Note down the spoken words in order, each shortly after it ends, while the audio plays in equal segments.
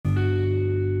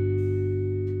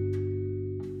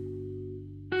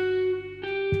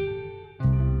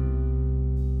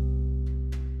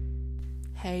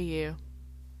you.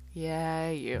 Yeah,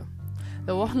 you.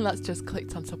 The one that's just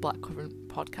clicked onto Blackcurrant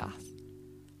podcast.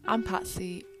 I'm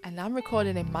Patsy, and I'm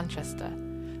recording in Manchester.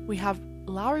 We have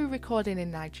Larry recording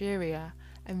in Nigeria,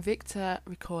 and Victor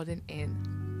recording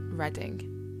in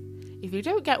Reading. If you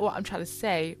don't get what I'm trying to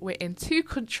say, we're in 2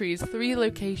 countries, 3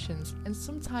 locations, and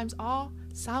sometimes our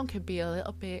sound can be a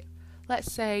little bit,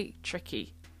 let's say,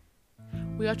 tricky.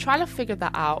 We are trying to figure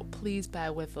that out. Please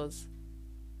bear with us.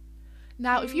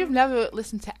 Now, if you've never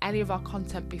listened to any of our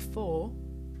content before,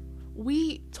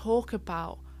 we talk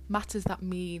about matters that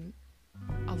mean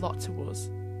a lot to us.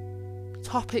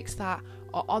 Topics that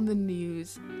are on the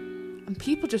news, and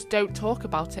people just don't talk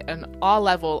about it on our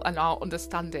level and our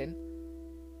understanding.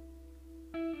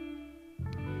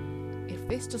 If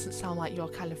this doesn't sound like your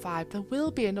kind of vibe, there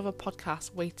will be another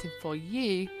podcast waiting for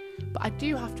you, but I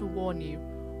do have to warn you,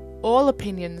 all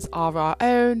opinions are our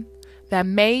own. There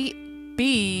may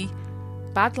be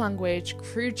bad language,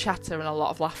 crude chatter, and a lot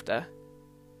of laughter.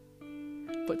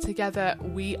 But together,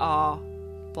 we are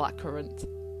Blackcurrant.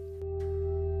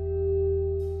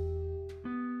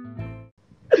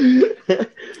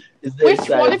 Which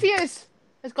one of you has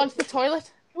gone to the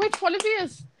toilet? Which one of you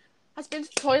has been to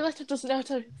the toilet and doesn't know how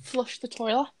to flush the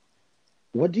toilet?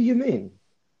 What do you mean?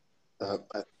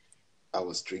 I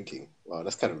was drinking. Wow,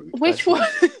 that's kind of rude. Which one?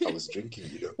 I was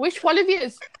drinking, you know. Which one of you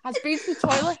has been to the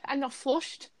toilet and not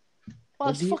flushed? Well,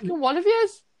 it's fucking one of you.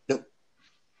 No.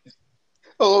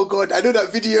 Oh, God, I know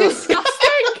that video.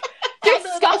 Disgusting!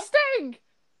 Disgusting!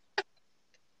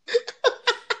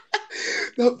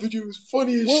 That video was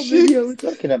funny as What shit. video are we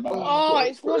talking about? Oh,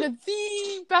 it's one of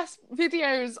the best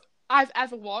videos I've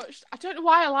ever watched. I don't know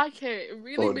why I like it. It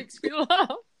really makes me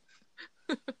laugh.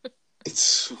 It's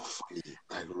so funny.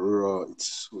 Like, raw.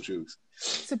 It's so jokes.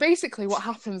 So basically what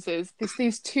happens is there's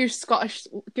these 2 Scottish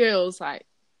girls, like,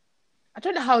 I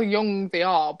don't know how young they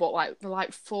are, but like they're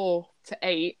like 4 to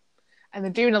 8, and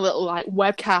they're doing a little like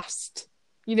webcast.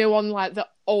 You know, on like the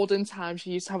olden times,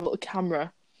 you used to have a little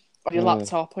camera on your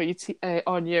laptop or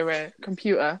on your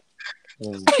computer,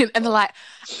 and they're like,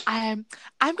 I'm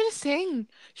gonna sing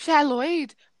Cher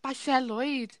Lloyd by Cher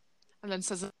Lloyd, and then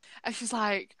says, and she's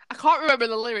like, I can't remember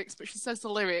the lyrics, but she says the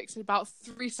lyrics, and about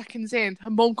 3 seconds in, her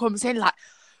mum comes in like,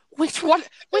 which one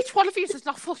of you has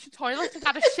not flushed the toilet and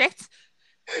had a shit?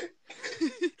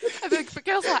 And the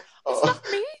girl's like, it's not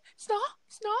me, it's not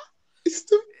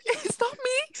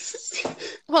me.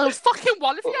 Well, it's fucking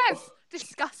one of you.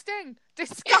 Disgusting.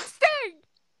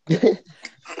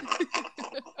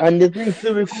 And the thing's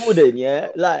still recording, yeah?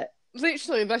 Like,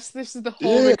 literally, this is the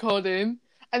whole recording.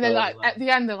 And then at the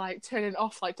end, they're like turning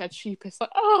off like dead sheep. It's like,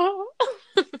 oh.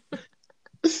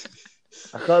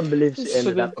 I can't believe she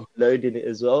ended up uploading it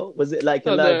as well. Was it like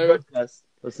a live broadcast?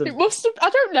 It must have, I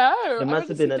don't know. It must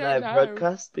have been a live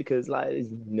broadcast because like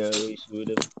there's no way she would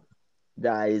have.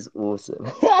 That is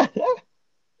awesome.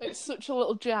 It's such a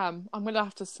little gem. I'm going to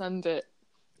have to send it.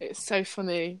 It's so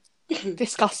funny.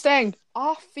 Disgusting.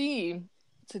 Our theme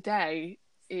today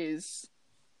is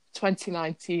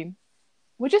 2019.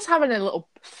 We're just having a little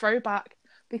throwback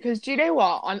because do you know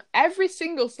what? On every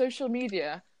single social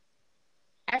media,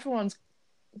 everyone's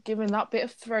giving that bit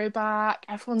of throwback.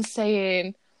 Everyone's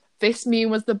saying, this meme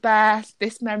was the best,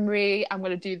 this memory, I'm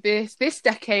going to do this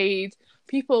decade.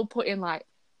 People put in like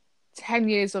 10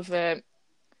 years of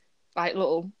like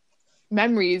little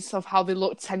memories of how they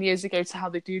looked 10 years ago to how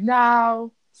they do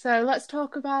now. So let's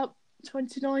talk about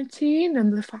 2019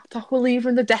 and the fact that we're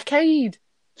leaving the decade.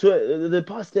 So the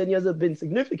past 10 years have been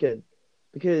significant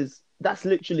because that's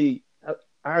literally,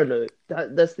 I don't know,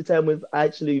 that's the time we've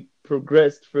actually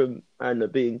progressed from, I don't know,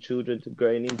 being children to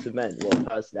growing into men. Well,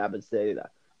 personally, I would say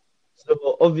that.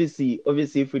 So obviously,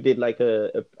 if we did like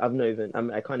I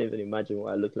can't even imagine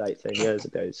what I looked like 10 years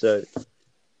ago. So,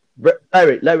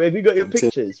 Larry, have you got your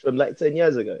pictures from like 10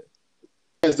 years ago? You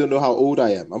guys don't know how old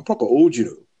I am. I'm proper old, you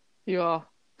know. You are.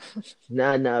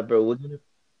 Nah, bro.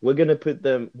 We're gonna put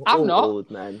them. I'm not old,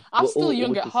 man. I'm still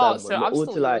young at heart, so I'm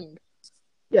still young.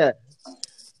 Yeah.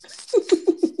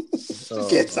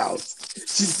 Gets out.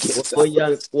 We're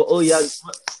young. We're all young.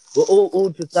 We're all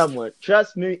old for someone.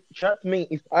 Trust me.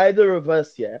 If either of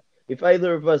us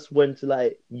went to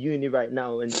like uni right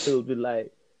now and filled with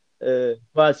like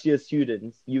first year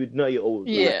students, you would know you're old.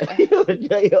 Yeah. You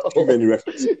would know you're old. Too many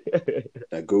references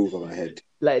that go over my head.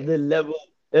 Like the level.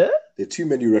 There are too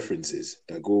many references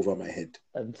that go over my head.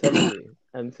 I'm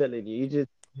telling you. You just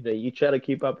you try to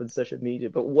keep up on social media,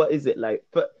 but what is it like?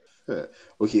 But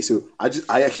okay, so I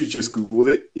actually just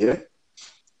Googled it, yeah,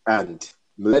 and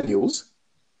millennials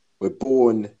were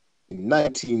born in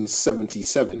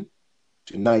 1977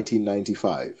 to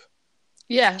 1995.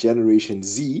 Yeah. Generation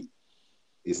Z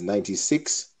is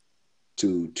 96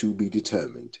 to be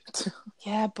determined.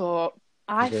 Yeah, but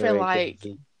I feel Generation like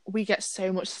Z. we get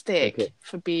so much stick Okay.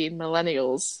 for being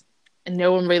millennials, and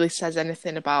no one really says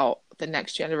anything about the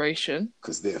next generation.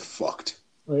 Because they're fucked.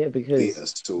 Oh yeah, They because are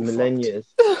so millennials.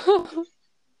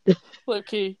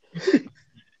 Low-key.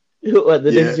 What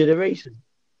the Yeah. next generation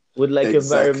would like fucked.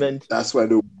 Exactly. environment. That's why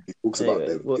nobody talks about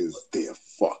Anyway, them, because they are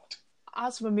fucked.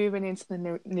 As we're moving into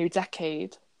the new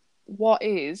decade, what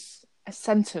is a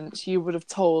sentence you would have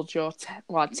told your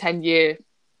 10-year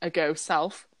ago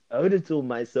self? I would have told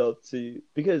myself to,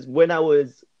 because when I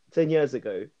was 10 years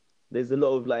ago, there's a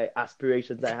lot of like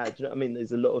aspirations I had. You know what I mean?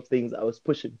 There's a lot of things I was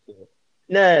pushing for.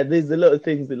 Nah, there's a lot of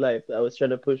things in life that I was trying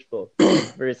to push for.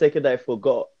 For a second, I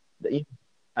forgot that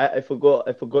I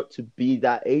forgot to be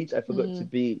that age. I forgot to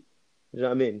be, you know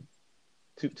what I mean?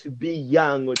 To be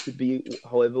young, or to be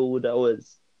however old I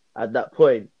was at that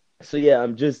point. So yeah,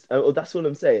 that's what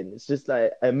I'm saying. It's just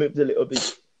like I moved a little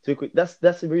bit too quick. That's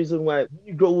the reason why when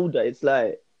you grow older, it's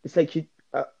like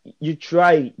you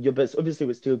try your best. Obviously,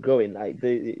 we're still growing, like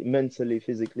mentally,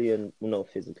 physically, and well, not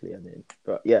physically. I mean,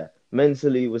 but yeah,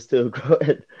 mentally, we're still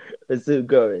growing. We're still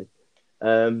growing.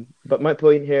 But my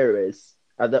point here is,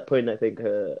 at that point, I think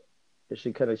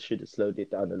she kind of should have slowed it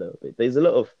down a little bit. There's a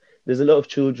lot of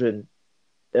children.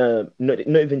 Not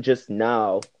even just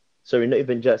now. Sorry, not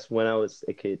even just when I was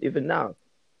a kid. Even now,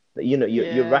 that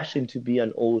you're rushing to be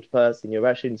an old person. You're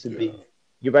rushing to be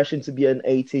an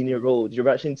 18-year-old. You're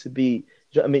rushing to be. Do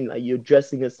you know what I mean? Like, you're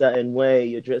dressing a certain way.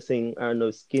 You're dressing, I don't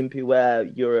know, skimpy wear.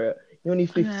 You're only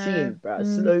 15, bruh.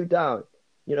 Slow down.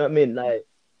 You know what I mean? Like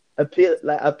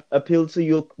appeal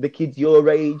to the kids your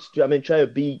age. Do you know what I mean? Try to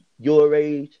be your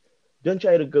age. Don't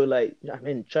try to go like, I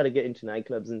mean, try to get into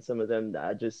nightclubs, and some of them that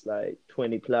are just like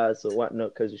 20 plus or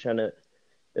whatnot, because you're trying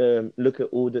to look at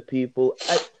older people.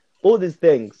 All these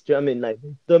things. Do you know what I mean? Like,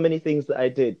 so many things that I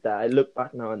did that I look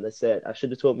back now and I said, I should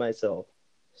have told myself,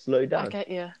 slow down. I get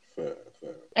you. Fair.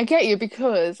 I get you,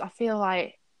 because I feel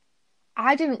like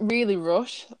I didn't really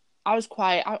rush.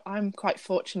 I'm quite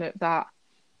fortunate that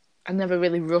I never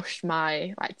really rushed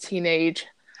my like teenage.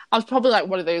 I was probably like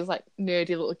one of those like nerdy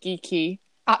little geeky.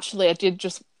 Actually, I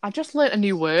just learned a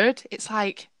new word. It's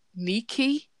like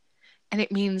neeky, and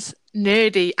it means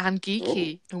nerdy and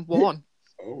geeky in one.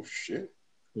 Oh shit!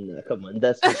 No, come on,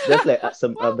 that's like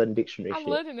some Urban Dictionary I'm shit.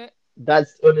 learning it.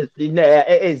 That's honestly, no,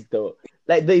 it is though.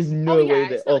 Like, there's no way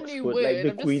it's that not a new Oxford, word. like the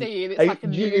I'm just Queen. saying it's Like, like a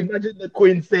do you new. imagine the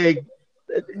Queen saying?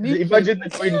 Neeky. Imagine the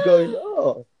Queen going,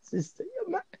 "Oh, sister,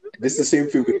 This is the same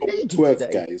thing with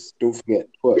twerk, guys. Don't forget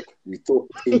twerk. We thought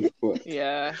the same with twerk.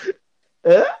 Yeah.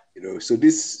 So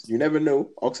this, you never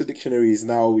know. Oxford Dictionary is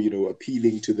now,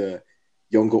 appealing to the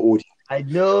younger audience. I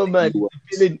know, man.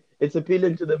 It's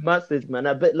appealing to the masses, man.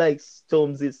 I bet like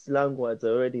Stormzy's slang words are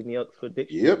already in the Oxford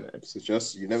Dictionary, man. So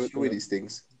just, you never know with these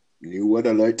things. New word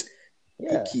alert.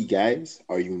 Yeah. Icky, guys.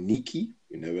 Are you neeky?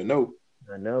 You never know.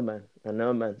 I know,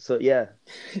 man. So yeah,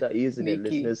 start using it,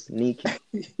 listeners. Neeky.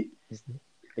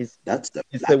 That's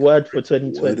it's the word for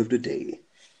 2020. Word of the day.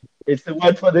 It's the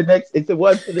word for the next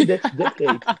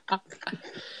decade.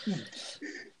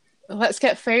 Let's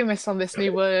get famous on this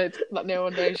new word that no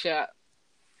one knows yet.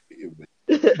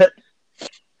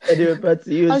 Anyway,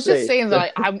 Patsy, I was just saying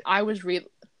that I was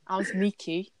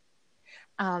sneaky,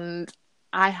 and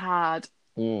I had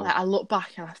like, I look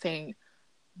back and I think,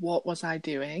 what was I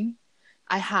doing?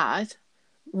 I had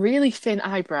really thin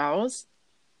eyebrows.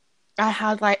 I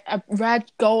had like a red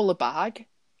Gola bag.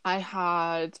 I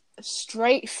had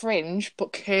straight fringe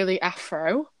but curly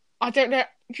afro. I don't know.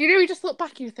 Do you just look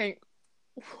back and you think,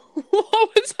 what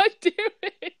was I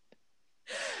doing?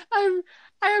 I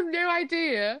have no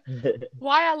idea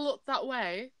why I looked that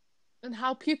way and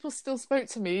how people still spoke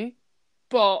to me.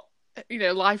 But,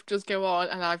 life does go on,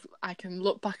 and I can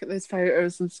look back at those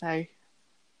photos and say,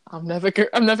 I'm never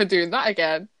doing that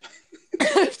again. I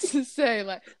have to say,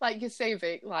 like you say,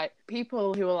 Vic, like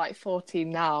people who are like 14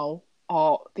 now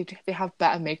they have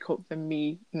better makeup than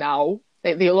me now.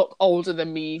 They look older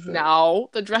than me now.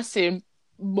 They're dressing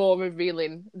more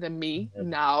revealing than me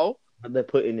now. What they're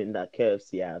putting in that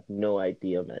KFC, I have no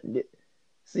idea, man.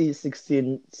 See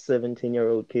 16,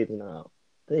 17-year-old kids now.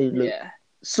 They look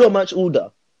so much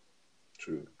older.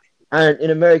 True. And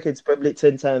in America, it's probably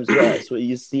 10 times worse. Where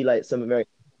you see like some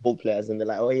American football players and they're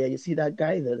like, oh yeah, you see that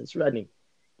guy there that's running?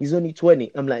 He's only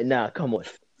 20. I'm like, nah, come on.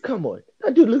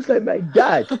 That dude looks like my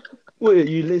dad. Well,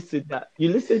 you listen to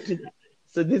that.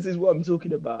 So this is what I'm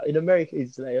talking about. In America,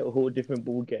 it's like a whole different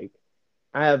ballgame.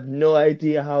 I have no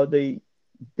idea how they,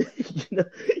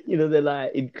 they're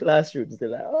like in classrooms. They're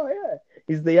like, oh yeah,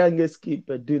 he's the youngest kid,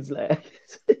 but dude's like,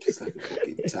 It's like a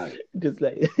fucking time. just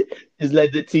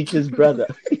like the teacher's brother.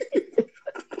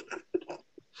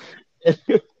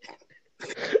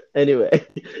 Anyway,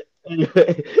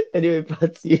 anyway,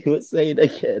 Patsy, you were saying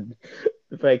again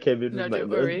if I came in No, with my don't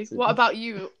worry. nonsense. What about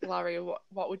you, Larry?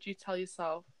 What would you tell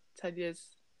yourself 10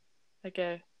 years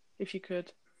ago, if you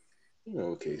could?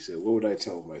 Okay, so what would I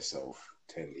tell myself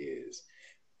 10 years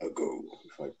ago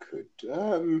if I could?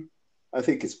 I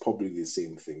think it's probably the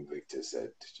same thing Victor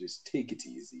said. Just take it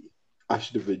easy. I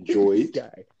should have enjoyed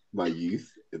Guy. my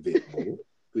youth a bit more.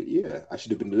 But yeah, I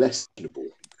should have been less reasonable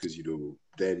because,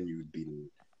 then you'd been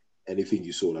anything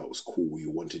you saw that was cool, you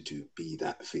wanted to be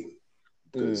that thing.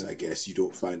 Because I guess you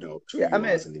don't find out who you are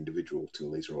as an individual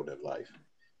till later on in life.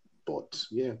 But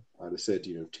yeah, I'd have said,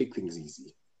 take things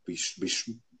easy. Be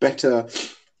better,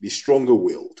 be stronger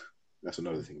willed. That's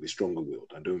another thing. Be stronger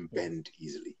willed and don't bend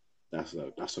easily. That's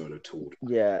what I'd have told.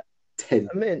 Yeah. 10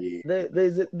 I mean, years.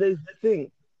 there's the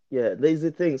thing. Yeah, there's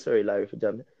the thing. Sorry, Larry, for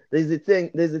jumping. There's the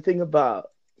thing about,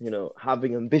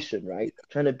 having ambition, right?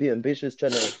 Trying to be ambitious,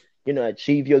 trying to,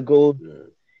 achieve your goal. Yeah.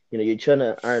 You're trying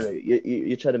to, I don't know,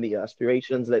 you're trying to meet your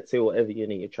aspirations, let's say, whatever,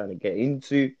 you're trying to get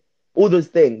into. All those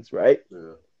things, right?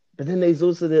 Yeah. But then there's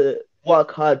also the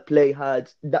work hard, play hard.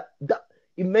 That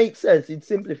it makes sense. It's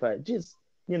simplified. Just,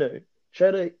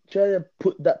 try to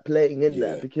put that playing in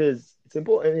there because it's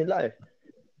important in life.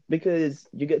 Because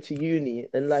you get to uni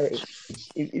and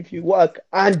if you work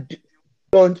and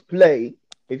don't play,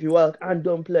 you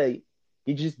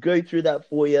just go through that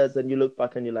 4 years and you look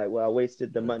back and you're like, well, I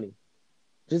wasted the money.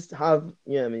 Just have,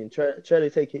 try to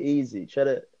take it easy. Try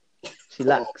to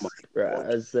chillax, right?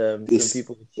 As some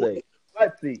people would say.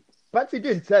 Patsy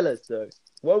didn't tell us though.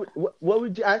 What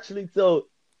would you actually tell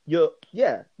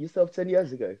yourself 10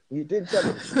 years ago? You didn't tell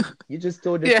us. You just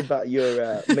told us about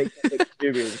your makeup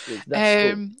experiences.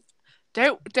 That's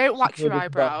cool. Don't wax your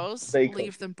eyebrows.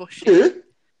 Leave them bushy.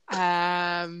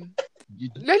 No,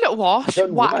 wash.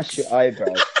 Don't wash your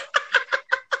eyebrows.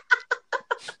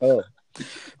 Oh.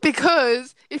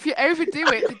 Because if you overdo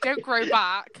it, they don't grow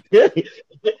back.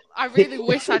 I really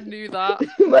wish I knew that.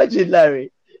 Imagine,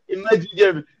 Larry.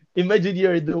 Imagine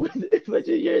you're in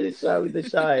the shower with the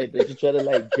shine and you're trying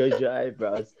to judge your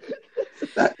eyebrows.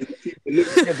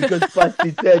 Because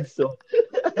Patsy said so.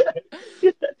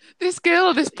 This girl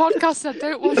on this podcast said,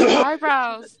 "Don't wash your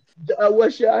eyebrows." I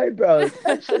wash your eyebrows.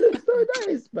 That shit looks so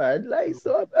nice, man.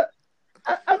 So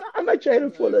I'm trying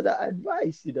to follow that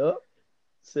advice,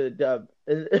 So dumb.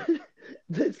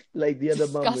 This the other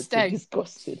mom would say,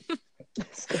 disgusting.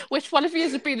 Which one of you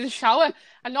has been in the shower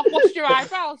and not washed your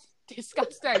eyebrows?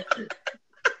 Disgusting.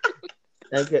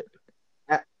 Okay.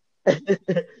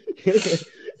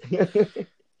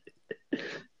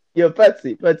 Yo,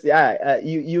 Patsy,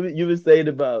 you were saying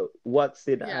about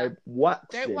waxing Don't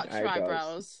wax your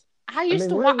eyebrows.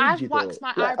 I've waxed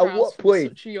my eyebrows from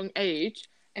such a young age,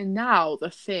 and now they're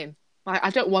thin.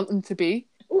 I don't want them to be.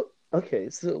 Okay,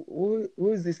 so who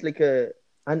is this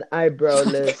an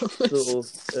eyebrowless sort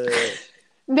of?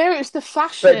 No, it's the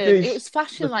fashion. It was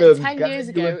fashion 10 years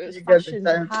ago. It was fashion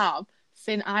to have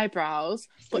thin eyebrows,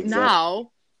 but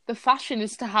now the fashion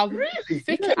is to have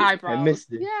thicker eyebrows. I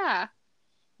missed it. Yeah,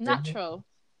 natural.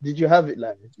 Did you have it,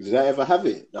 Larry? Did I ever have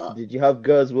it? No. Did you have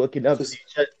girls walking up to you?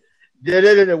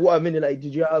 No. What I mean,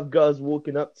 did you have girls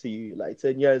walking up to you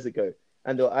 10 years ago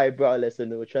and they were eyebrowless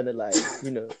and they were trying to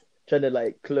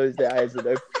close their eyes and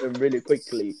open them really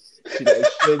quickly to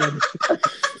show them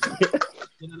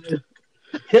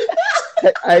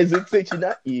eyes were twitching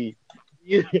at you.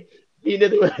 They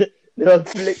were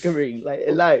flickering like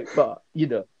a light, but they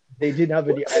didn't have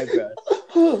any eyebrows.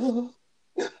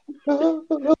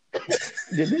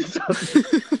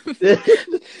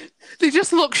 They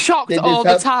just look shocked all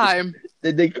the time.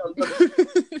 Did they come up?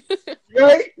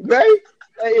 Right?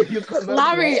 If you come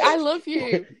Larry, up, I love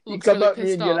you. You come up and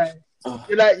you're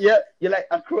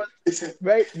across,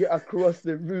 right? You're across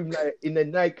the room in a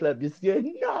nightclub. You see a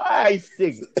nice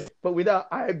thing, but without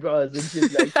eyebrows and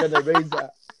just trying to raise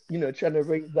that.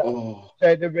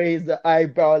 Trying to raise the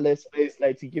eyebrowless face,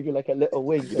 to give you a little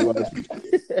wink.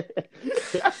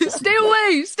 Stay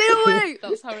away!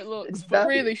 That's how it looks. Exactly. But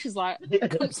really, she's like,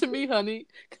 "Come to me, honey.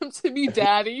 Come to me,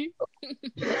 daddy."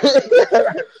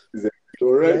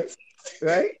 All right.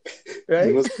 Right?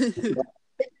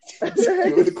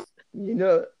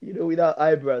 Without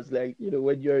eyebrows, when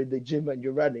you're in the gym and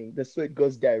you're running, the sweat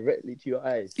goes directly to your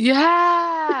eyes.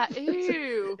 Yeah,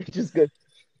 ew. It just goes.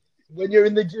 When you're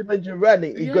in the gym and you're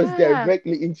running, it goes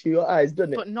directly into your eyes,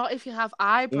 doesn't it? But not if you have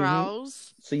eyebrows.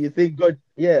 Mm-hmm. So you think God,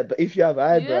 but if you have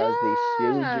eyebrows, they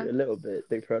shield you a little bit.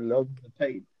 They prolong the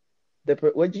pain.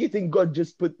 What do you think God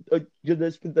just put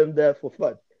them there for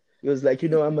fun? He was like,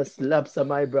 I'm going to slap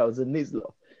some eyebrows in this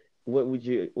law. what would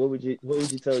you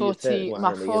tell your 10, My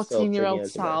I don't know, yourself 10 14-year-old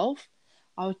years ago? self,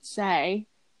 I would say,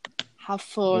 have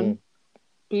fun, Mm.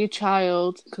 be a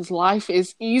child, because life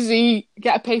is easy.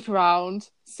 Get a paper round,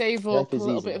 save up Life a is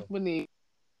little easy, bit man. of money,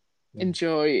 Mm.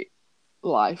 enjoy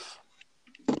life.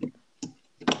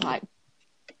 Like,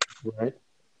 Right.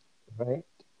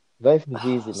 Life is easy,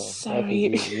 man. Life is sorry.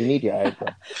 easy. You need your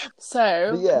eyebrow.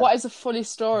 So, But yeah, what is a funny mm.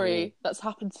 story that's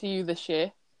happened to you this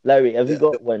year? Larry, have you Yeah,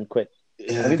 got one quick?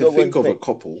 yeah, Have I you can got one think of a quick?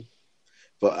 couple,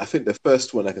 but I think the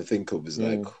first one I can think of is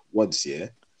like Mm. once, yeah,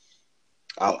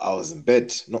 I was in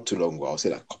bed not too long ago. I'll say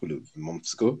like a couple of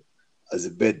months ago. I was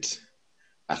in bed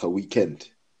like a weekend.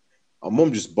 My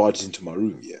mom just barged into my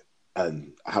room, yeah,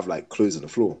 and I have like clothes on the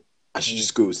floor, and she Mm.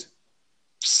 just goes,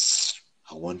 "Psst,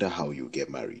 I wonder how you get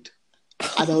married."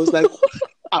 And I was like,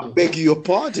 I beg your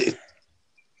pardon.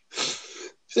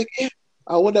 She's like, yeah,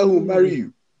 I wonder who will marry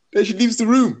you. Then she leaves the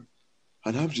room.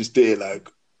 And I'm just there like,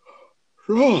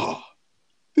 raw,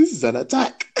 this is an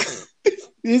attack.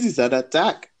 This is an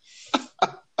attack.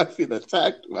 I feel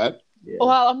attacked, man. Yeah.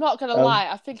 Well, I'm not going to I've lie.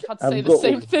 I think I'd say I've the got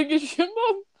same one. thing as your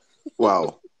mum.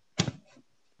 Wow.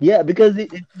 Yeah, because You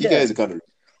yeah. guys are kind of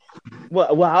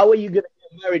Well, how are you gonna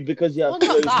get married because you have Well, not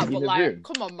clothes that, in but the like, room?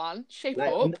 come on, man. Shape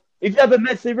Like, up. if you have a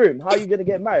messy room, how are you gonna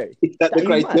get married? is that the Are you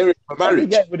mad? criteria for Every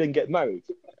marriage? guy wouldn't get married.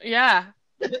 Yeah.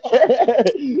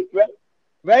 Right?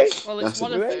 Right? Well, it's That's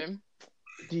one a of Right? them.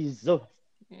 Jesus.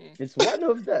 Mm. It's one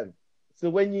of them. So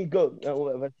when you go,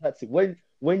 whatever, that's it.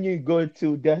 When you go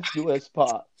to Death Doers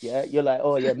Park, yeah, you're like,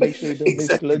 oh yeah, make sure you don't leave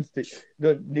exactly. clothes.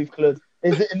 Don't leave clothes.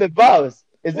 Is it in the vows?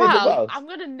 Is it in the Well, vows? I'm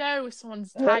going to know if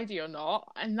someone's Huh? tidy or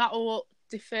not, and that will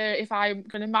differ if I'm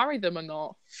going to marry them or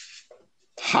not.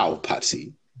 How,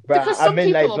 Patsy? Bruh, Because I some mean,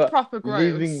 people like, are but proper gross.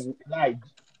 leaving, like,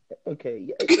 okay,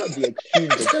 yeah, it's not the extreme,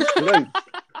 but just clothes.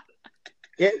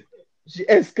 Yeah, she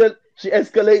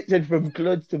escalated from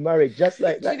clothes to marriage, just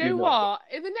like Do you that, know what?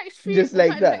 In the next few, just well, like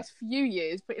not in the that. next few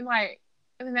years, but in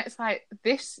the next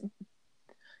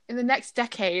in the next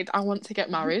decade, I want to get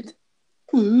married.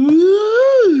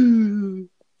 Ooh.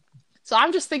 So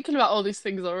I'm just thinking about all these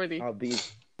things already. I'll be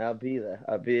there.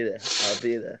 I'll be there.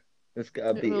 It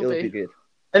will It'll be be. good.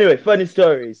 Anyway, funny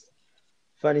stories.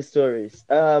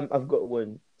 I've got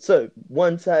one. So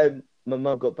one time my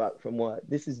mum got back from work.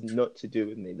 This is not to do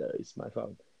with me though, it's my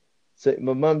phone. So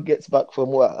my mum gets back from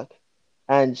work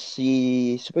and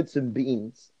she put some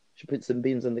beans. She put some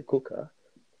beans on the cooker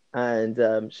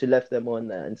and she left them on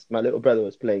there. And my little brother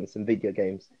was playing some video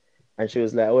games, and she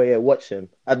was like, "Oh yeah, watch him."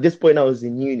 At this point, I was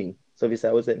in uni, so obviously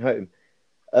I wasn't home.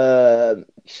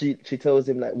 She tells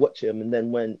him like, "Watch him," and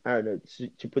then when I don't know,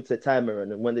 she puts a timer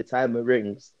on, and when the timer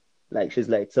rings, like she's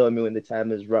like, "Tell me when the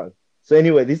timer's rung." So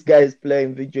anyway, this guy is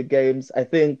playing video games. I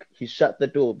think he shut the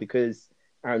door because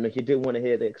I don't know, he didn't want to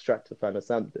hear the extractor fan or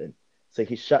something. So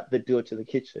he shut the door to the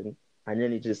kitchen and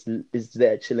then he just is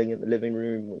there chilling in the living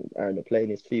room, I don't know, playing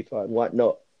his FIFA and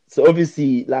whatnot. So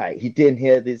obviously, like he didn't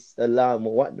hear this alarm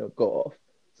or whatnot go off.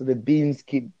 So the beans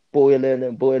keep boiling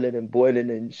and boiling and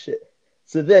boiling and shit.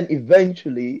 So then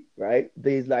eventually, right,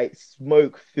 there's like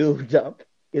smoke filled up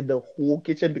in the whole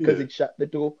kitchen because Yeah. it shut the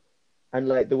door, and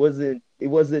like it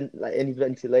wasn't like any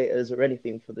ventilators or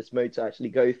anything for the smoke to actually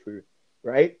go through,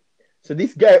 right? So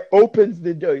this guy opens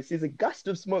the door, he sees a gust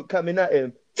of smoke coming at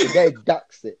him. The guy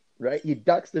ducks it, right? He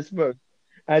ducks the smoke,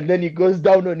 and then he goes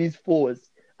down on his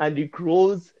fours and he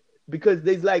crawls because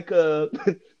there's like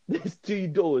there's two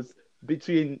doors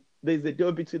there's a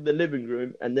door between the living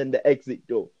room and then the exit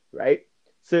door, right?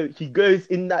 So he goes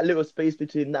in that little space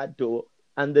between that door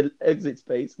and the exit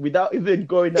space without even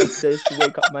going upstairs to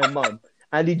wake up my mom.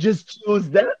 And he just chills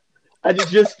there. And he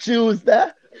just chills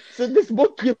there. So this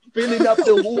smoke keeps filling up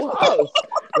the whole house,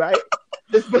 right?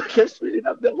 The smoke keeps filling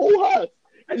up the whole house.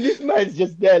 And this man's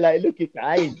just there like, look,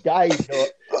 I ain't dying, no.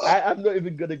 I'm not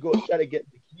even going to go try to get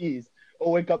the keys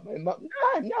or wake up my mom.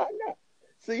 Nah.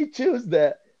 So he chills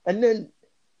there. And then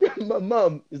my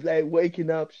mom is like waking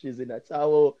up, she's in a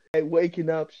towel.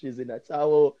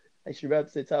 And she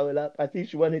wraps the towel up. I think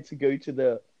she wanted to go to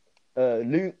the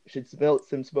loo. She'd smelled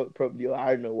some smoke probably, or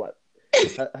I don't know what.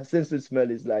 Her sense of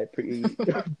smell is like pretty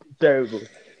terrible.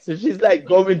 So she's like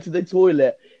going to the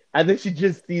toilet, and then she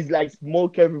just sees like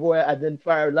smoke everywhere, and then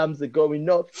fire alarms are going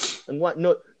off and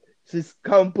whatnot. She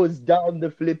scampers down the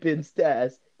flipping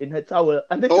stairs in her towel,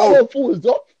 and the towel falls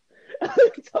off.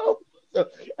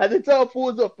 And the towel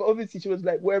falls off, but obviously she was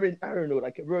like wearing, I don't know,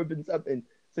 like a robe and something.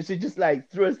 So she just like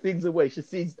throws things away. She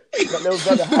sees my little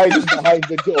brother hiding behind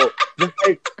the door, just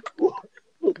like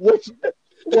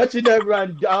watching her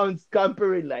run down,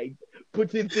 scampering, like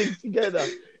putting things together.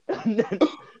 And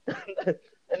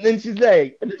then she's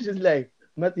like,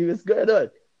 Matthew, what's going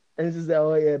on? And she's like,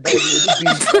 oh yeah, baby, would it be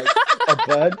like a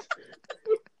bird?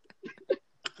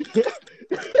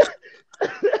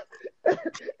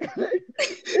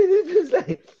 It's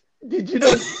like, did you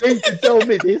not think to tell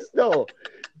me this? No,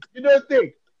 you don't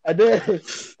think. And then,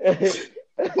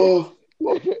 Oh,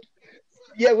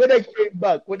 yeah, when I came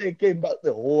back,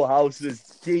 the whole house was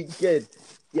shaking.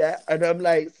 Yeah, and I'm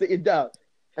like sitting down,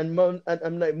 and mom, and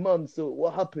I'm like, Mom, so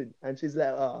what happened? And she's like,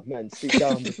 oh man, sit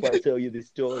down before I tell you this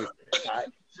story. Like,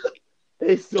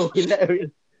 it's so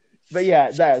hilarious. But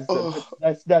yeah, that's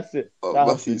it. oh That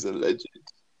Matthew's a legend.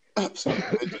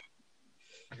 Absolutely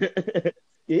legend.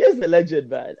 He is a legend,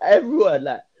 man. Everyone,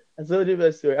 like, I told him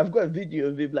a story. I've got a video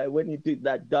of him, like, when he did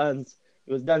that dance.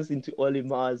 He was dancing to Oli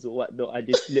Mars or whatnot, and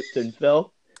he slipped and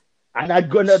fell. And I'd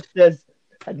gone upstairs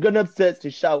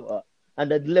to shower,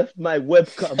 and I'd left my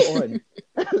webcam on.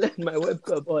 I left my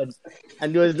webcam on,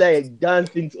 and it was like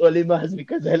dancing to Oli Mars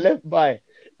because I left my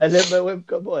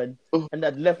webcam on, and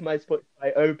I'd left my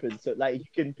Spotify open, so like he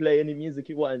can play any music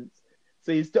he wants.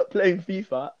 So he stopped playing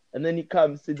FIFA, and then he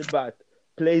comes to the back,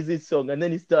 plays his song, and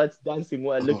then he starts dancing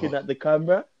while looking at the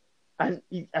camera. And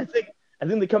I think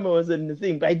the camera wasn't in the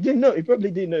thing, but I didn't know. He probably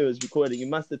didn't know he was recording. He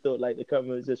must have thought like the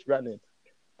camera was just running.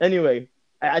 Anyway,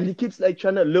 and he keeps like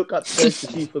trying to look upstairs to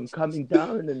see if I'm coming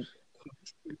down, and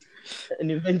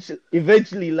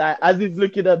eventually, like as he's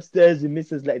looking upstairs, he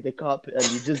misses like the carpet, and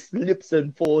he just slips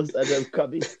and falls, and I'm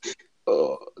coming.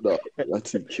 Oh no,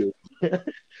 that's too cute.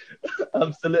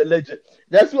 Absolute legend.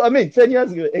 That's what I mean. 10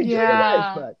 years ago, enjoy your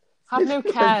life, man. Have no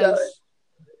cares.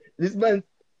 This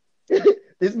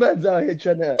man's out here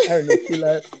trying to, I don't know, kill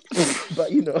us.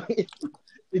 But you know,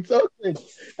 it's all good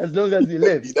as long as you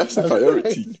live. That's a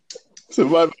priority.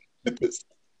 Survival.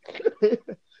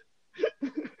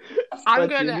 I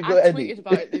tweeted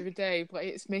about it the other day, but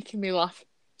it's making me laugh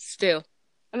still.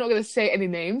 I'm not going to say any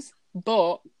names,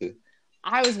 but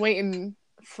I was waiting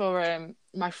for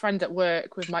my friend at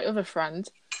work with my other friend.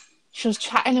 She was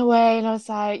chatting away, and I was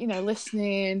like,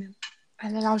 listening.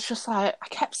 And then I was just like, I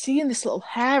kept seeing this little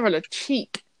hair on her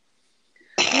cheek.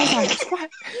 And I was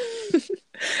like, it's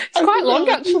quite long,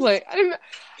 actually. I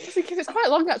was thinking, it's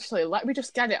quite long, actually. Let me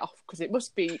just get it off, because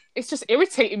it's just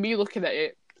irritating me looking at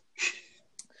it.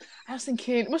 I was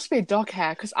thinking, it must be a dog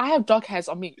hair, because I have dog hairs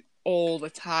on me all the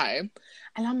time.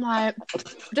 And I'm like, I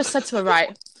just said to her,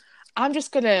 right, I'm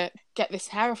just going to get this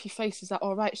hair off your face. Is that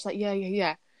all right? She's like,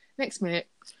 yeah. Next minute,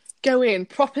 go in,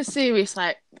 proper serious,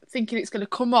 like, thinking it's going to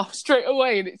come off straight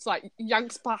away, and it's like,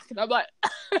 yanks back, and I'm like...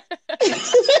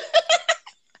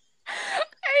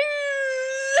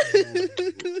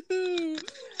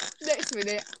 Next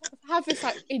minute, I have this,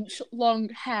 like, inch-long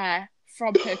hair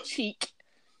from her cheek,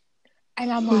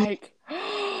 and I'm like...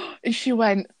 And she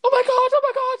went, oh my God,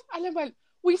 and I went,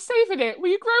 were you saving it? Were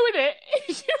you growing it?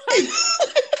 And she went,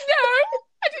 no,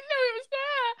 I didn't know it was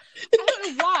there.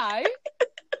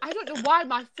 I don't know why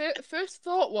my first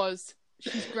thought was,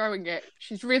 she's growing it.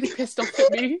 She's really pissed off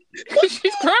at me because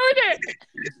she's growing it.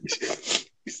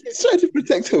 She's trying to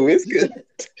protect her whiskers.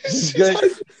 She's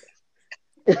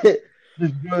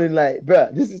growing like,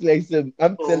 bruh, this is like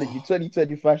I'm telling you,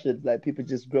 2020 fashions, like people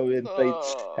just growing fake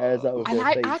hairs out of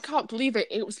their face. I can't believe it.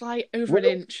 It was like over an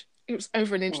inch. It was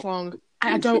over an inch long.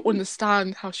 I don't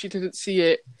understand how she didn't see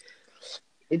it.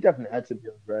 It definitely had to be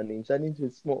over an inch. I need to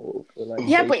small for like.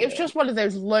 Yeah, but it was just one of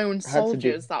those lone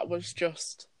soldiers that was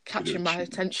just catching my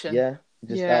attention. Yeah,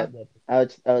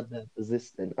 out there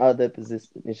persistent.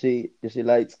 Is she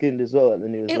light skinned as well? And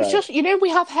then it was just, we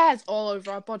have hairs all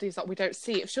over our bodies that we don't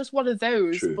see. It's just one of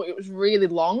those, but it was really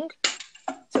long,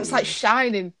 so it's like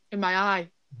shining in my eye.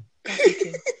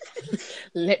 Thinking,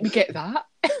 let me get that.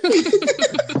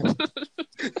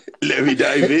 Let me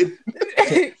dive in.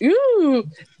 Ooh,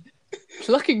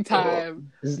 plucking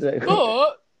time. Like,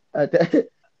 but I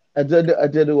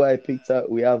don't know why I picked out.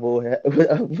 We have all hair.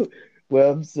 We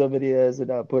have so many hairs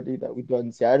in our body that we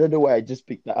don't see. I don't know why I just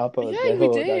picked that up. Yeah, we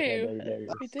do.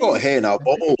 We've got hair in our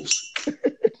bubbles.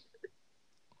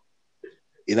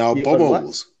 In our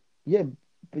bubbles. Yeah,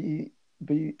 but you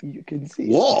can see.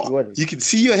 What? You can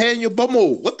see your hair in your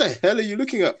bumhole. What the hell are you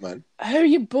looking at, man? Oh,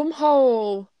 your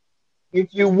bumhole.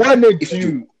 If you wanted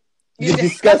to, you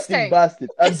disgusting bastard.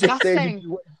 I'm just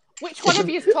saying. Which one of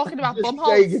you is talking about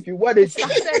bumholes? If you wanted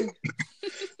to.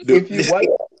 If you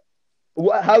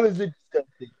want, how is it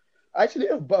disgusting? Actually,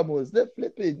 your bumholes, they're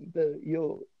flipping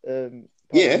your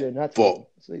but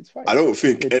so it's fine. I don't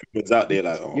think anyone's out there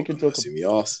like, you can talk see me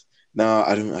ass. No,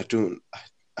 I don't.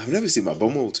 I've never seen my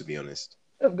bumhole, to be honest.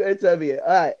 I'm going to tell you.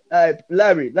 All right,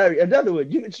 Larry, another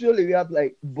one. Surely we have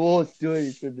like more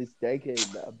stories from this decade.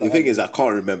 The thing is, I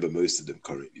can't remember most of them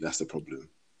currently. That's the problem.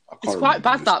 It's quite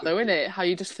bad that though, isn't it? How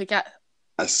you just forget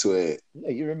I swear. No,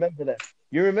 you remember that.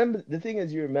 You remember the thing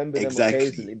is you remember them Exactly.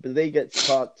 occasionally, but they get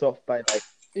sparked off by like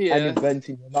an Yeah. event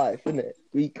in your life, isn't it?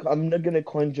 I'm not gonna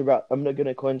conjure up. I'm not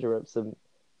gonna conjure up some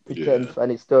pretend Yeah.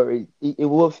 funny story. It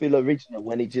will feel original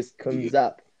when it just comes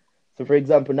up. So, for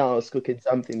example, now I was cooking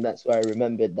something. That's why I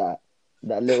remembered that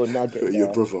little nugget Your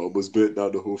there. brother almost burnt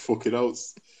down the whole fucking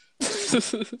house.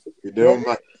 You Yeah, know,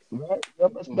 man. right. You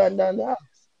almost burned down the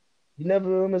house. You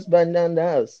never almost burned down the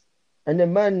house, and the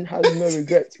man has no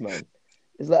regrets, man.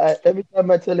 It's like every time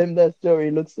I tell him that story,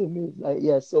 he looks at me he's like,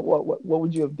 "Yeah, so what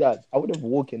would you have done?" I would have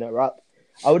woken her up.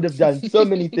 I would have done so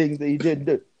many things that you didn't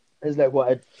do. It's like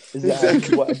this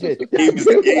is what I did. Game is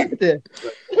the game.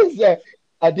 It's like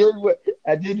I did what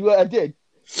I did,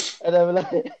 and I'm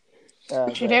like,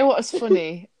 Do you know what's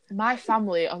funny? My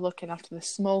family are looking after the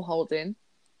small holding,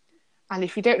 and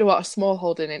if you don't know what a small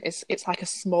holding is, it's like a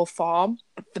small farm.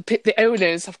 The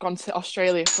owners have gone to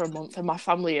Australia for a month, and my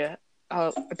family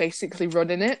are basically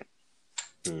running it.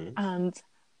 Mm. And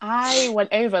I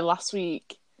went over last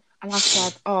week, and I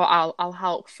said, "Oh, I'll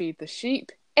help feed the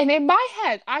sheep." And in my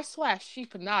head, I swear,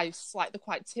 sheep are nice. Like, they're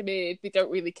quite timid. They don't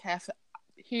really care for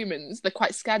humans. They're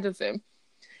quite scared of them.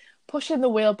 Pushing the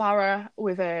wheelbarrow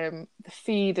with the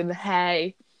feed and the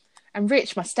hay. And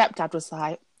Rich, my stepdad, was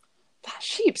like, "That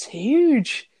sheep's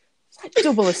huge. It's like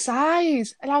double the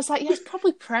size." And I was like, "Yeah, it's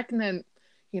probably pregnant,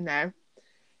 you know."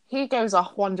 He goes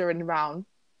off wandering around.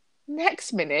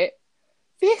 Next minute,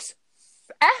 this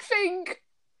effing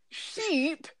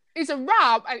sheep is a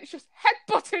ram, and it's just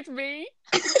headbutted me.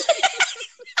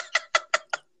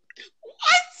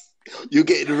 You're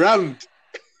getting rammed.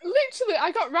 Literally,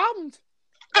 I got rammed.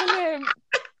 And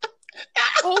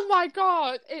oh my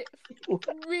god, it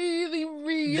really,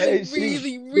 really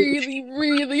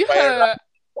hurt.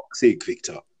 Fuck's sake,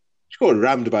 Victor. You got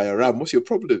rammed by a ram. What's your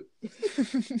problem?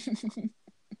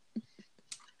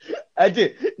 I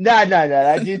did. No. I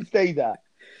didn't say that.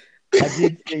 I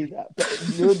did say that.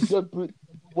 Don't put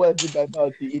words in my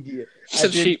mouth, you idiot. I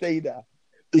didn't sheep. say that.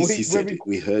 He said it.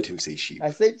 We heard him say sheep.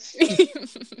 I said sheep.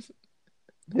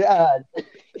 Dad.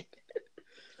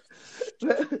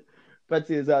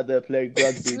 Patsy is out there playing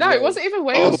rugby. No, it wasn't even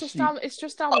Wales. Oh, It's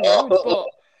just down the road. But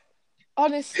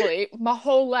honestly, my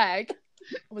whole leg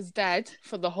was dead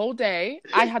for the whole day.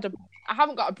 I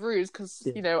haven't got a bruise because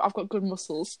you know I've got good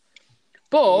muscles.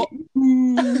 But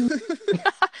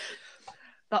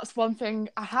that's one thing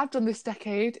I have done this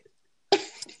decade.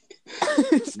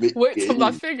 Worked on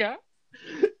my figure.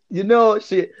 You know,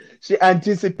 she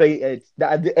anticipated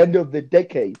that at the end of the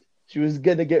decade she was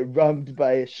gonna get rammed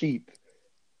by a sheep.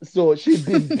 So she's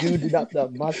been building up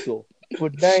that muscle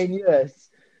for 9 years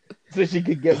so she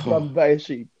could get rammed by a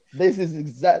sheep. This is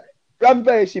exact. Rammed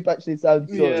by a sheep actually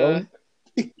sounds so wrong.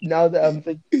 Now that I'm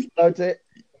thinking about it,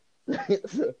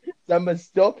 so I'm gonna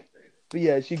stop. But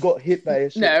yeah, she got hit by a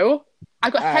sheep. No, I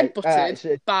got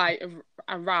headbutted by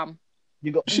a ram.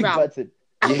 You got ram. butted.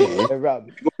 Yeah. A ram.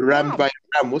 You got rammed by a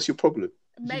ram. What's your problem?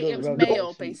 It was rammed by a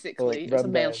male, sheep. basically. Or It was a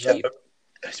rammed by male a sheep.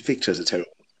 Victor's a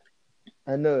terrible.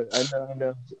 I know. I've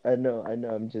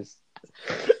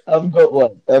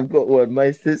got one.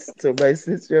 My sister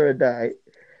and I.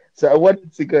 So I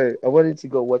wanted to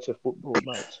go watch a football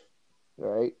match,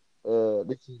 right?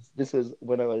 This was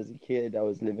when I was a kid. I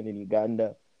was living in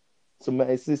Uganda. So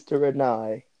my sister and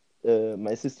I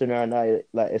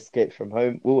like escaped from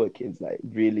home. We were kids, like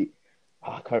really.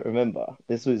 I can't remember.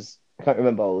 I can't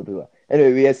remember how old we were.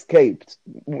 Anyway, we escaped.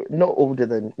 Not older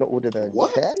than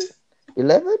What? 10,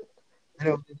 11.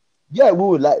 Yeah, we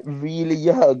were like really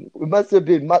young. We must have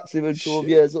been maximum 12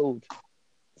 years old.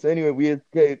 So anyway, we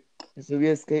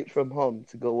escaped from home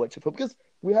to go watch a football because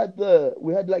we had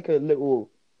like a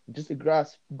little, just a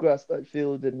grass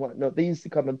field and whatnot. They used to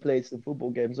come and play some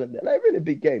football games on there, like really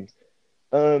big games.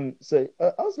 So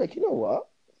I was like, you know what?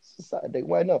 It's a Saturday,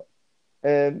 why not?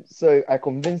 So I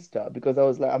convinced her because I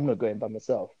was like, I'm not going by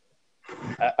myself.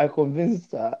 I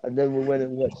convinced her, and then we went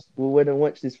and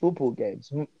watched these football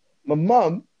games. My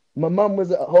mum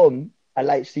was at home, and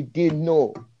like she didn't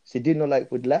know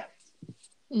like we'd left.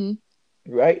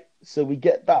 Right? So we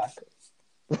get back.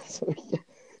 so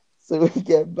we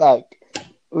get back,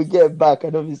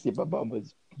 and obviously my mum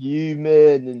was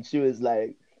fuming, and she was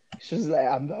like,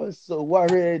 I was so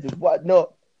worried and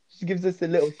whatnot. She gives us a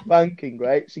little spanking,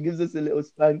 right? And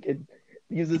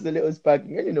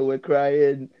you know, we're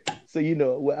crying. So, you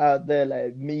know, we're out there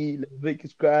like me, like Vic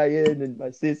is crying, and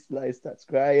my sister like starts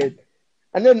crying.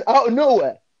 And then out of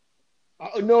nowhere,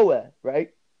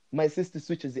 right? My sister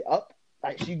switches it up.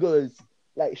 Like she goes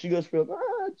from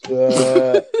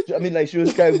I mean, like she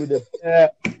was crying with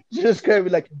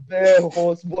like a bare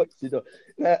hoarse voice, you know.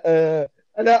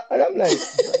 And I'm like,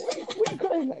 what are you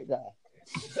crying like that?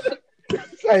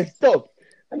 So I stopped.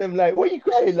 And I'm like, why are you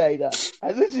crying like that?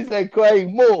 And then she's like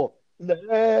crying more. Like,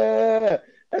 "Ah."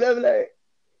 And I'm like,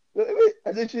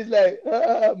 and then she's like,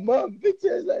 Mom,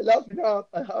 Victor's like laughing how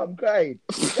I'm crying.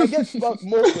 So I get spun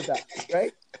more for that,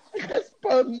 right? I get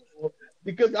spun more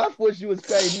because I thought she was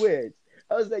crying weird.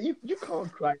 I was like, you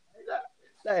can't cry like that.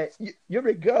 Like, you're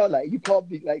a girl, like, you can't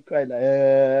be like crying like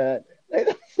that.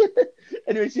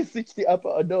 Anyway, she switched it up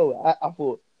out of nowhere. I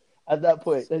thought at that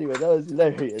point, anyway, that was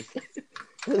hilarious.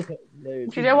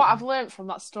 Hilarious. Do you know what I've learned from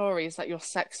that story is that you're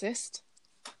sexist.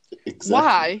 Exactly.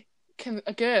 Why can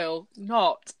a girl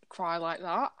not cry like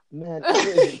that? Man, I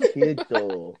was a kid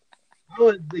though. I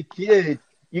was a kid.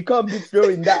 You can't be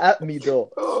throwing that at me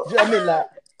though. Do you know what I mean? Like,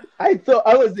 I thought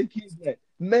I was a kid. Like,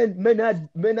 men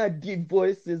had deep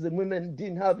voices and women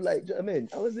didn't have, like, do you know what I mean?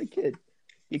 I was a kid.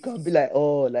 You can't be like,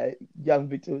 oh, like, young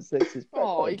Victor was sexist.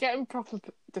 Oh, you're getting proper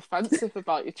defensive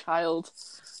about your child.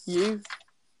 You.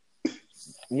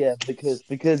 Yeah,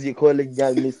 because you're calling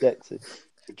young me sexist.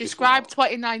 Describe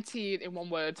 2019 in one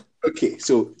word. Okay,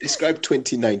 so describe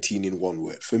 2019 in one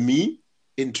word. For me,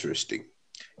 interesting.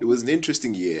 It was an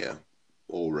interesting year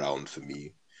all round for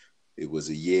me. It was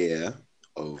a year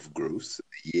of growth,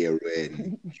 a year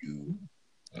when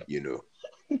you know,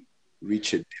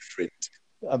 reach a different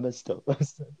I messed up.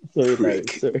 Sorry, Larry.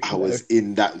 prick. Sorry, I was Larry.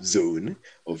 in that zone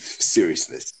of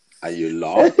seriousness. And you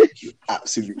laugh, you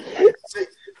absolutely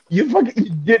You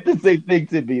fucking did the same thing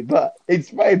to me, but it's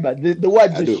fine, man. The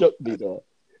one I just know. shocked me, though.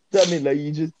 Do you know what I mean? Like,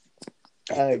 you just...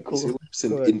 cool. So it's an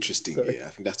Go ahead. interesting Sorry. year. I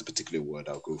think that's the particular word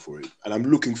I'll go for it. And I'm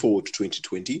looking forward to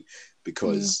 2020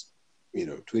 because,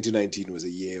 2019 was a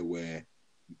year where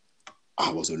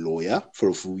I was a lawyer for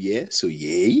a full year. So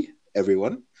yay,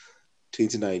 everyone.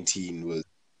 2019 was,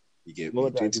 you get me? Well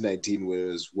done. 2019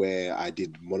 was where I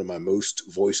did one of my most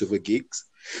voiceover gigs.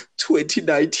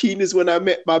 2019 is when I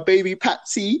met my baby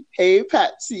Patsy. Hey,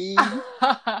 Patsy.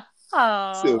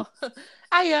 Oh. So-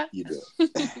 Hiya.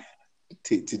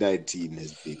 2019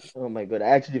 has been. Oh my god, I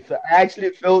actually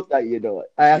felt that, you know.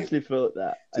 I actually felt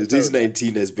that. So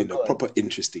 2019 has been a proper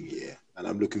interesting year, and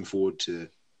I'm looking forward to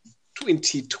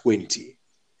 2020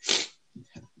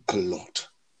 a lot,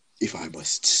 if I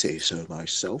must say so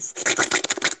myself.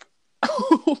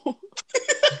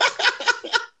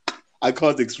 I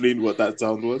can't explain what that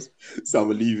sound was, so I'm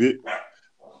gonna leave it.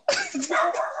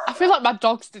 I feel like my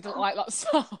dogs didn't like that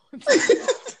sound.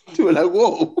 They were like,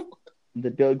 whoa. The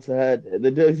dogs heard it.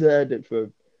 The dogs heard it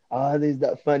from... there's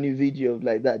that funny video of,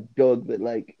 like, that dog that,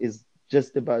 like, is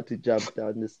just about to jump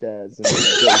down the stairs.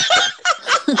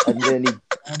 And then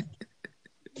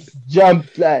he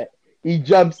jumps, like... He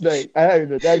jumps, like... I don't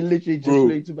know. That literally just Bro.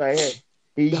 flew into my head.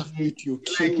 That video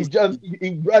Like, he kills jumps...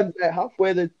 He runs, like,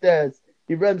 halfway the stairs.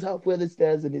 He runs halfway the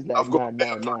stairs and he's like, I've got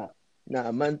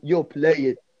nah, man. You're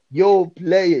playing.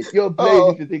 If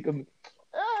you think I'm...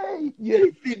 Yeah,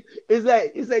 it's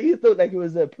like he thought like he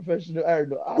was a professional. I don't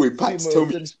know. Wait, Pat, tell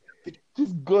me.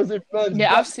 Just goes and runs. Yeah,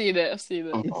 back. I've seen it. It's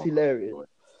hilarious.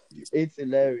 It's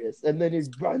hilarious. And then he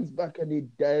runs back and he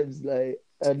dives like,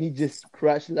 and he just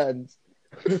crash lands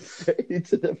straight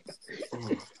into the.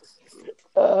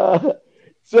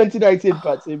 2019,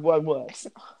 Pat, in one word.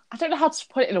 I don't know how to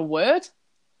put it in a word,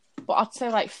 but I'd say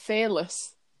like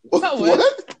fearless. What? that a word?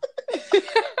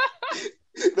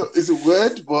 No, it's a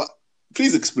word, but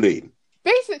please explain.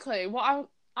 Basically, what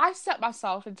I set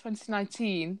myself in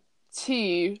 2019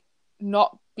 to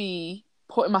not be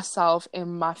putting myself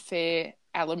in my fear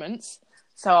elements.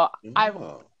 So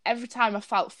every time I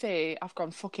felt fear, I've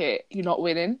gone, fuck it, you're not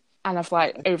winning. And I've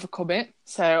like overcome it.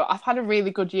 So I've had a really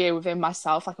good year within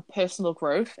myself, like a personal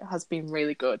growth. It has been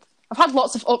really good. I've had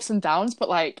lots of ups and downs, but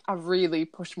like I've really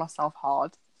pushed myself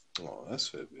hard. Oh, that's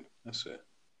fair, babe. That's fair.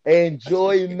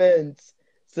 Enjoyment.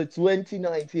 So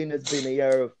 2019 has been a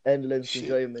year of endless Shit, I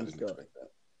enjoyment didn't stuff. expect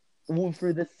that. All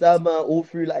through the summer, all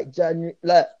through like January,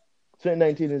 like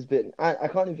 2019 has been. I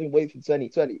can't even wait for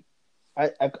 2020.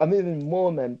 I'm even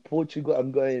more, man. Portugal,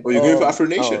 I'm going. Oh, you're going for Afro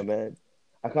Nation? Oh man,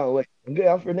 I can't wait. I'm going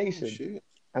Afro Nation. Shit.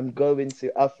 I'm going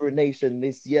to Afro Nation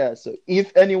this year. So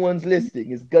if anyone's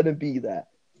listening, it's gonna be there.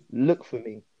 Look for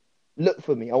me.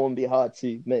 I won't be hard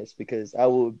to miss because I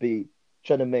will be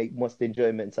trying to make most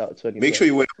enjoyments out of 2020. Make sure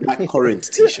you wear a black currant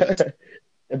t-shirt.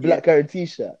 A black currant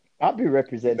t-shirt. I'll be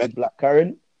representing black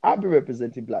currant.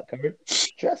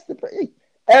 Trust the play.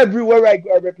 Everywhere I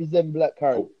go, I represent black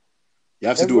currant. You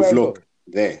have to do a vlog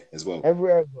there as well.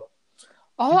 Everywhere I go.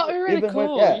 Oh, that'd be really Even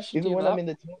cool. when, You should even do when that. I'm in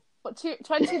the... But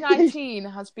 2019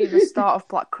 has been the start of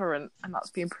Blackcurrant, and that's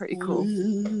been pretty cool.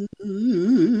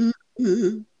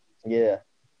 Yeah.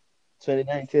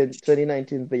 2019 is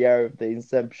the year of the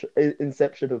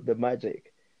inception of the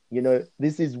magic. You know,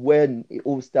 this is when it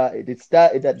all started. It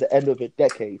started at the end of a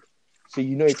decade, so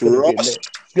you know it's gonna be Trust. lit.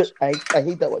 It's good. I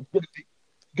hate that one.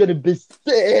 Gonna be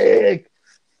sick.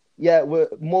 Yeah, we're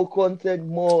more content,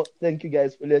 more. Thank you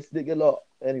guys for listening a lot.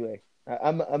 Anyway,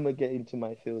 I'm gonna get into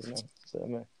my feels now, so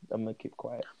I'm gonna keep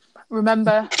quiet.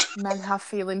 Remember, men have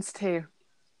feelings too.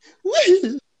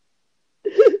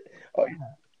 Oh yeah,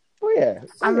 oh yeah.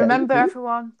 Oh, And yeah, remember, we do.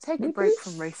 everyone, take a We break do.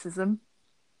 from racism.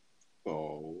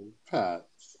 Oh, Pat.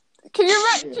 Can you?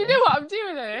 Do you know what I'm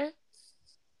doing here?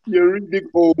 You're reading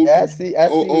all, I see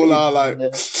all it. our like. And,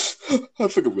 I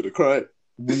think I'm gonna cry.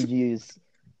 we use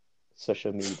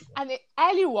social media. And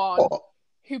anyone Oh,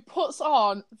 who puts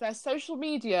on their social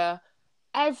media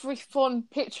every fun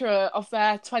picture of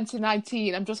their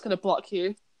 2019, I'm just going to block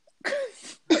you.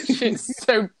 Shit's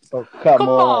so... Oh come Come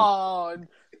on. on.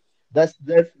 That's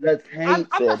hating.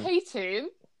 I'm not hating.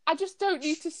 I just don't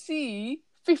need to see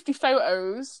 50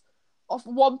 photos of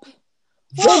one...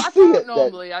 Well, I Don't see don't it then.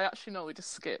 normally. I actually normally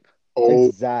just skip. oh,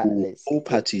 Exactly. oh,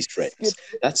 Patty's friends. Skip.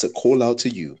 That's a call out to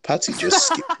you. Patty, just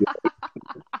skip.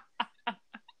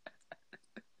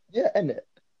 Yeah, and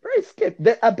right, skip.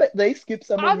 I bet they skip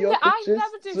some of your I pictures.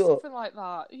 never do So something like that.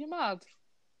 Are you mad?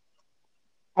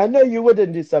 I know you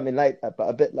wouldn't do something like that, but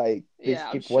I bet like they Yeah,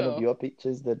 I'm skip one of sure. your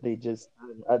pictures that they just.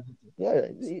 Yeah,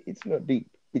 it's not deep.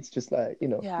 It's just like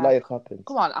Yeah. life happens.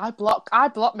 Come on, I block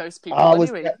most people I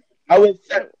was anyway. I was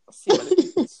I don't see many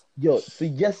people's. yo. So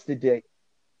yesterday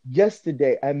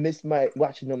I missed my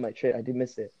watching on my train. I did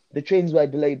miss it. The trains were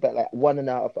delayed by like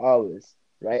 1.5 hours,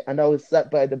 right? And I was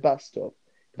sat by the bus stop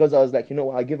because I was like, you know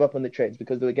what? I give up on the trains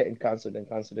because they were getting cancelled and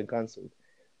cancelled and cancelled.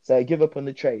 So I give up on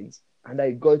the trains and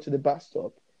I go to the bus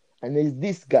stop, and there's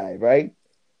this guy, right?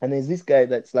 And there's this guy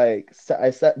that's like, I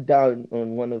sat down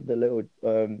on one of the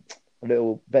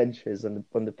little benches on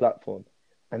the platform,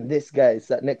 and this guy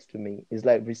sat next to me is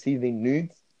like receiving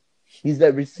nudes. He's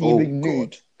like receiving God.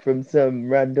 nudes from some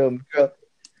random girl,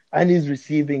 and he's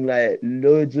receiving like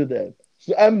loads of them.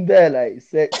 So I'm there like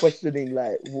questioning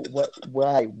like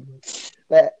why,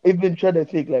 like even trying to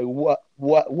think like what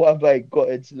have I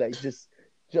gotten to like just,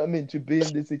 do you know what I mean, to be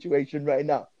in this situation right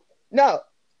now. Now,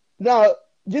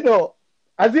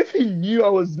 as if he knew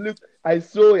I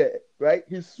saw it, right?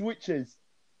 He switches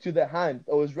to the hand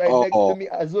that was right next to me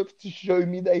as if to show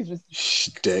me that he's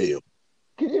just. Damn.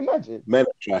 Can you imagine? Men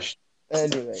are trash.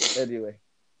 Anyway.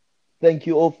 Thank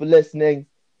you all for listening.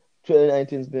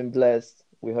 2019's been blessed.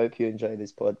 We hope you enjoy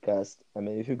this podcast. I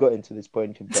mean, if you got into this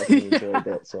point, you've definitely enjoyed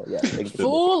it. So yeah, thank you.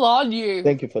 Fool on you.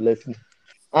 Thank you for listening.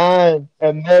 And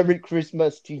a Merry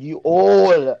Christmas to you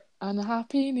all. And a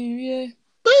Happy New Year.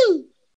 Woo!